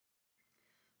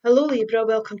Hello Libra,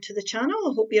 welcome to the channel.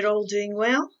 I hope you're all doing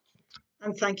well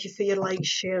and thank you for your likes,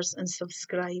 shares and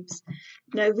subscribes.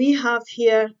 Now we have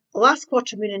here last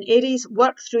quarter moon in Aries,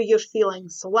 work through your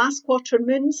feelings. So last quarter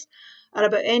moons are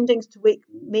about endings to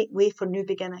make way for new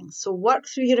beginnings. So work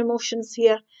through your emotions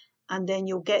here and then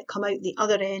you'll come out the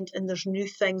other end and there's new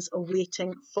things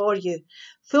awaiting for you.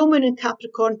 Full moon in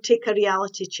Capricorn, take a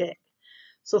reality check.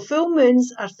 So full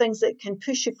moons are things that can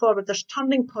push you forward. There's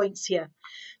turning points here.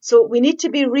 So we need to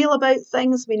be real about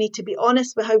things. We need to be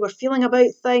honest with how we're feeling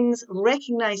about things,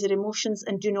 recognize our emotions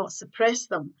and do not suppress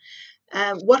them.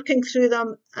 Working through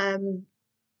them,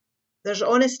 there's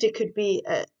honesty could be,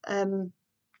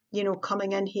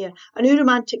 coming in here. A new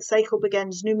romantic cycle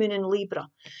begins, new moon in Libra.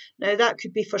 Now that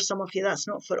could be for some of you, that's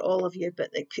not for all of you, but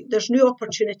there's new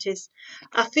opportunities.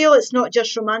 I feel it's not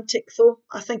just romantic though.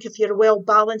 I think if you're well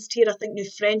balanced here, I think new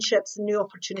friendships and new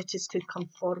opportunities could come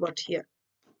forward here.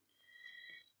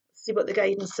 Let's see what the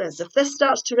guidance is. If this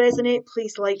starts to resonate,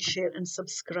 please like, share and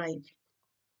subscribe.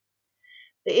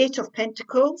 The Eight of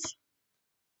Pentacles,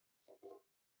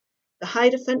 the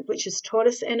Hierophant, which is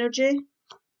Taurus energy,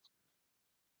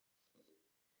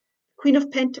 Queen of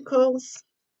Pentacles,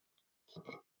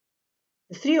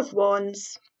 the Three of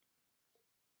Wands,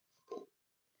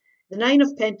 the Nine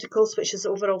of Pentacles, which is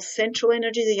overall central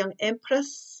energy, the Young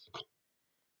Empress,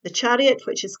 the Chariot,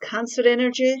 which is Cancer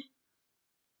energy,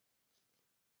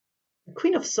 the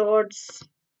Queen of Swords,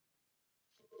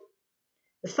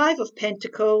 the Five of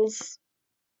Pentacles,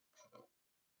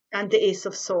 and the Ace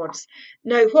of Swords.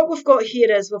 Now, what we've got here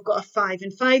is we've got a 5,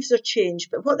 and 5s are change,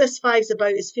 but what this 5's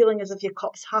about is feeling as if your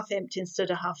cup's half empty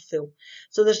instead of half full.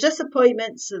 So there's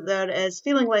disappointments, there is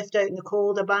feeling left out in the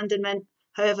cold, abandonment,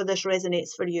 however this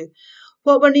resonates for you.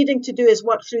 What we're needing to do is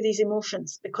work through these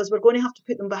emotions because we're going to have to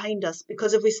put them behind us,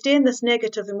 because if we stay in this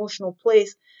negative emotional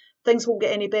place, things won't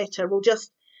get any better. We'll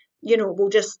just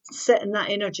sit in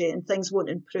that energy and things won't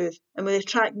improve and we'll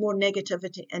attract more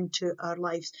negativity into our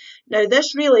lives. Now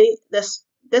this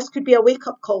could be a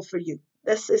wake-up call for you.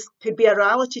 Could be a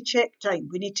reality check time.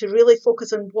 We need to really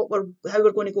focus on how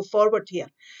we're going to go forward here.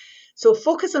 So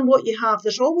focus on what you have.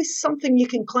 There's always something you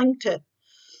can cling to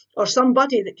or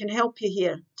somebody that can help you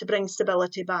here to bring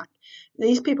stability back.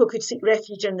 These people could seek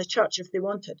refuge in the church if they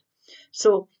wanted.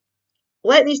 So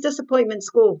let these disappointments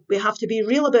go. We have to be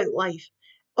real about life.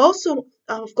 Also,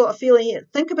 I've got a feeling here,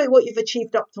 think about what you've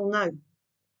achieved up till now,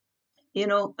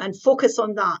 and focus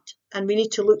on that. And we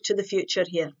need to look to the future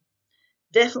here.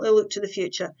 Definitely look to the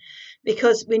future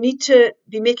because we need to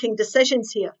be making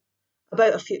decisions here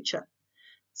about a future.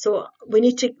 So we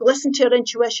need to listen to our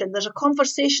intuition. There's a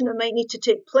conversation that might need to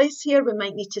take place here. We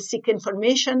might need to seek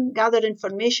information, gather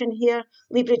information here.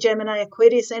 Libra, Gemini,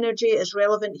 Aquarius energy is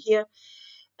relevant here.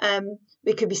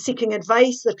 We could be seeking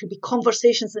advice. There could be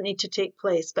conversations that need to take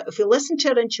place. But if we listen to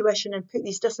our intuition and put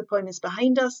these disappointments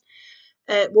behind us,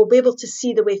 we'll be able to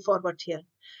see the way forward here.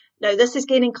 Now, this is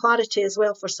gaining clarity as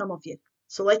well for some of you.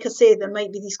 So like I say, there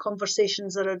might be these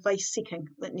conversations or advice seeking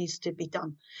that needs to be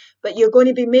done. But you're going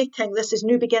to be this is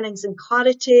new beginnings and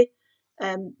clarity.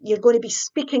 You're going to be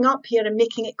speaking up here and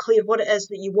making it clear what it is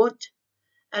that you want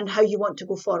and how you want to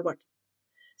go forward.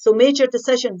 So major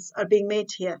decisions are being made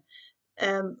here.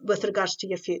 With regards to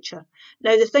your future.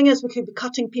 Now, the thing is, we could be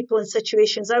cutting people and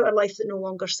situations out of life that no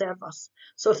longer serve us.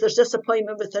 So if there's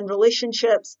disappointment within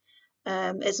relationships,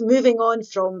 it's moving on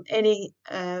from any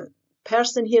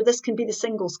person here. This can be the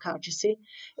singles card, you see.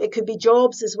 It could be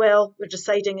jobs as well. We're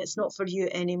deciding it's not for you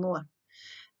anymore.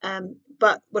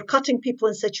 But we're cutting people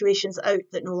and situations out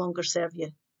that no longer serve you.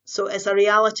 So it's a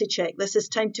reality check. This is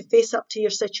time to face up to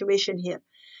your situation here.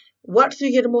 Work through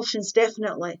your emotions,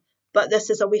 definitely. But this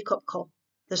is a wake-up call.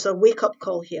 There's a wake-up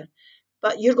call here.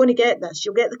 But you're going to get this.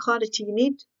 You'll get the clarity you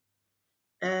need.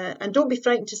 And don't be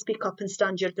frightened to speak up and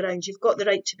stand your ground. You've got the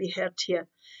right to be heard here.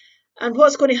 And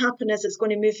what's going to happen is it's going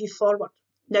to move you forward.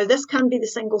 Now, this can be the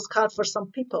singles card for some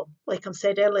people, like I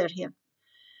said earlier here.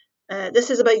 This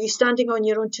is about you standing on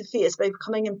your own 2 feet. It's about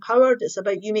becoming empowered. It's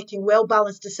about you making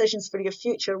well-balanced decisions for your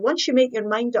future. Once you make your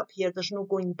mind up here, there's no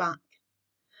going back.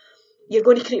 You're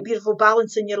going to create beautiful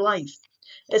balance in your life.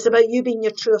 It's about you being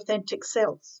your true authentic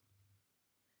self.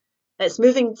 It's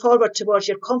moving forward towards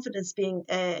your confidence being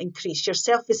increased, your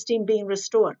self-esteem being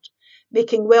restored,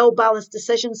 making well-balanced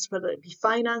decisions, whether it be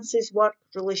finances, work,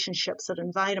 relationships or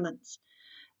environments.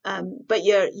 But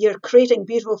you're creating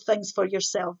beautiful things for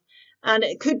yourself. And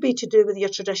it could be to do with your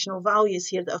traditional values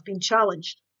here that have been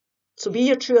challenged. So be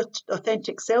your true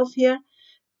authentic self here.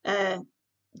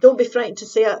 Don't be frightened to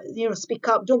say, speak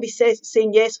up. Don't be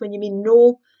saying yes when you mean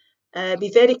no.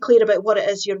 Be very clear about what it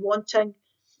is you're wanting.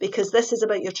 because this is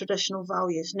about your traditional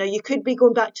values. Now, you could be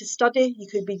going back to study, you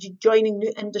could be joining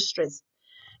new industries.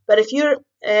 But if you're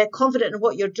confident in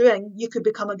what you're doing, you could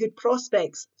become a good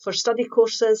prospect for study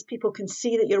courses. People can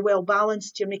see that you're well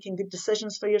balanced, you're making good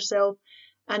decisions for yourself,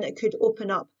 and it could open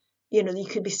up, you know, you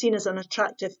could be seen as an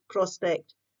attractive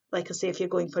prospect, like I say, if you're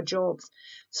going for jobs.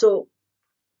 So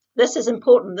this is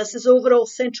important. This is overall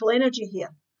central energy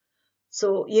here.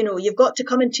 So, you know, you've got to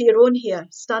come into your own here,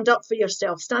 stand up for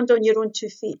yourself, stand on your own 2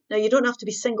 feet. Now, you don't have to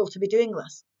be single to be doing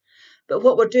this. But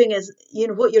what we're doing is, you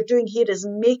know, what you're doing here is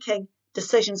making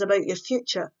decisions about your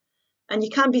future. And you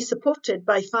can be supported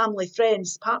by family,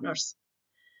 friends, partners.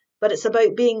 But it's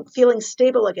about feeling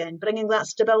stable again, bringing that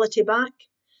stability back.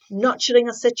 Nurturing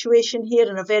a situation here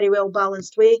in a very well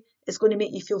balanced way is going to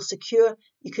make you feel secure.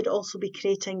 You could also be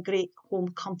creating great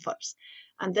home comforts.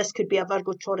 And this could be a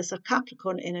Virgo, Taurus or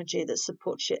Capricorn energy that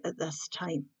supports you at this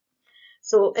time.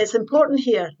 So it's important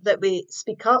here that we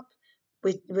speak up.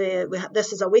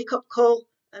 This is a wake-up call,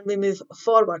 and we move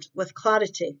forward with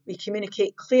clarity. We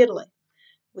communicate clearly.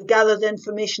 We gather the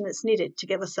information that's needed to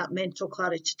give us that mental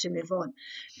clarity to move on,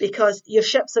 because your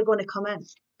ships are going to come in.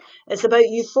 It's about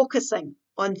you focusing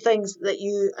on things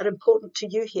that are important to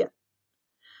you here.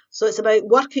 So it's about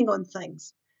working on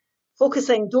things.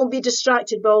 Focusing, don't be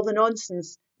distracted by all the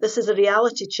nonsense. This is a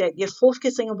reality check. You're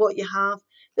focusing on what you have.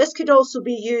 This could also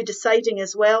be you deciding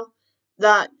as well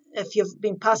that if you've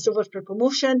been passed over for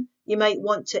promotion, you might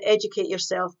want to educate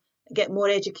yourself, get more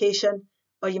education,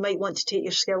 or you might want to take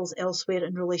your skills elsewhere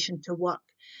in relation to work.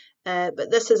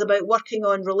 But this is about working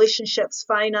on relationships,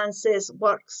 finances,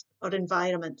 works, or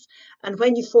environments. And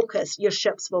when you focus, your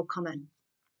ships will come in.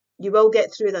 You will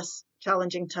get through this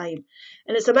challenging time.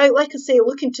 And it's about, like I say,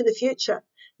 looking to the future.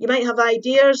 You might have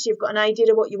ideas, you've got an idea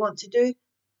of what you want to do.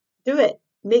 Do it.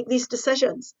 Make these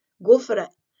decisions. Go for it.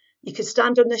 You could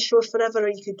stand on this shore forever, or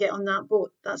you could get on that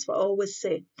boat. That's what I always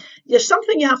say. There's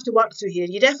something you have to work through here.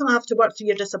 You definitely have to work through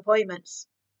your disappointments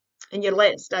and your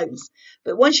letdowns.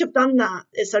 But once you've done that,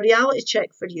 it's a reality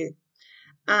check for you.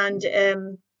 And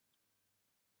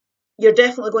you're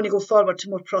definitely going to go forward to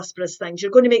more prosperous things.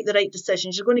 You're going to make the right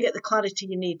decisions. You're going to get the clarity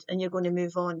you need, and you're going to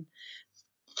move on.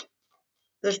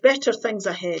 There's better things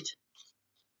ahead.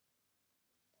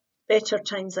 Better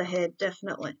times ahead,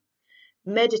 definitely.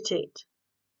 Meditate.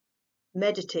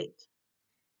 Meditate.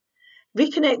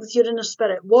 Reconnect with your inner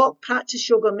spirit. Walk, practice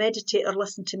yoga, meditate, or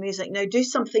listen to music. Now, do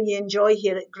something you enjoy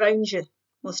here. It grounds you,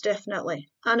 most definitely.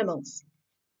 Animals.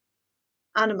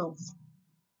 Animals.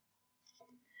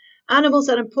 Animals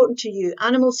are important to you.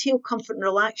 Animals heal, comfort, and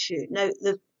relax you. Now,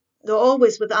 the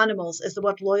always with animals is the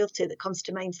word loyalty that comes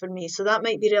to mind for me. So that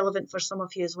might be relevant for some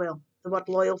of you as well, the word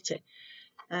loyalty.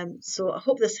 So I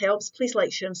hope this helps. Please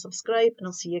like, share, and subscribe, and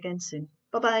I'll see you again soon.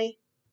 Bye-bye.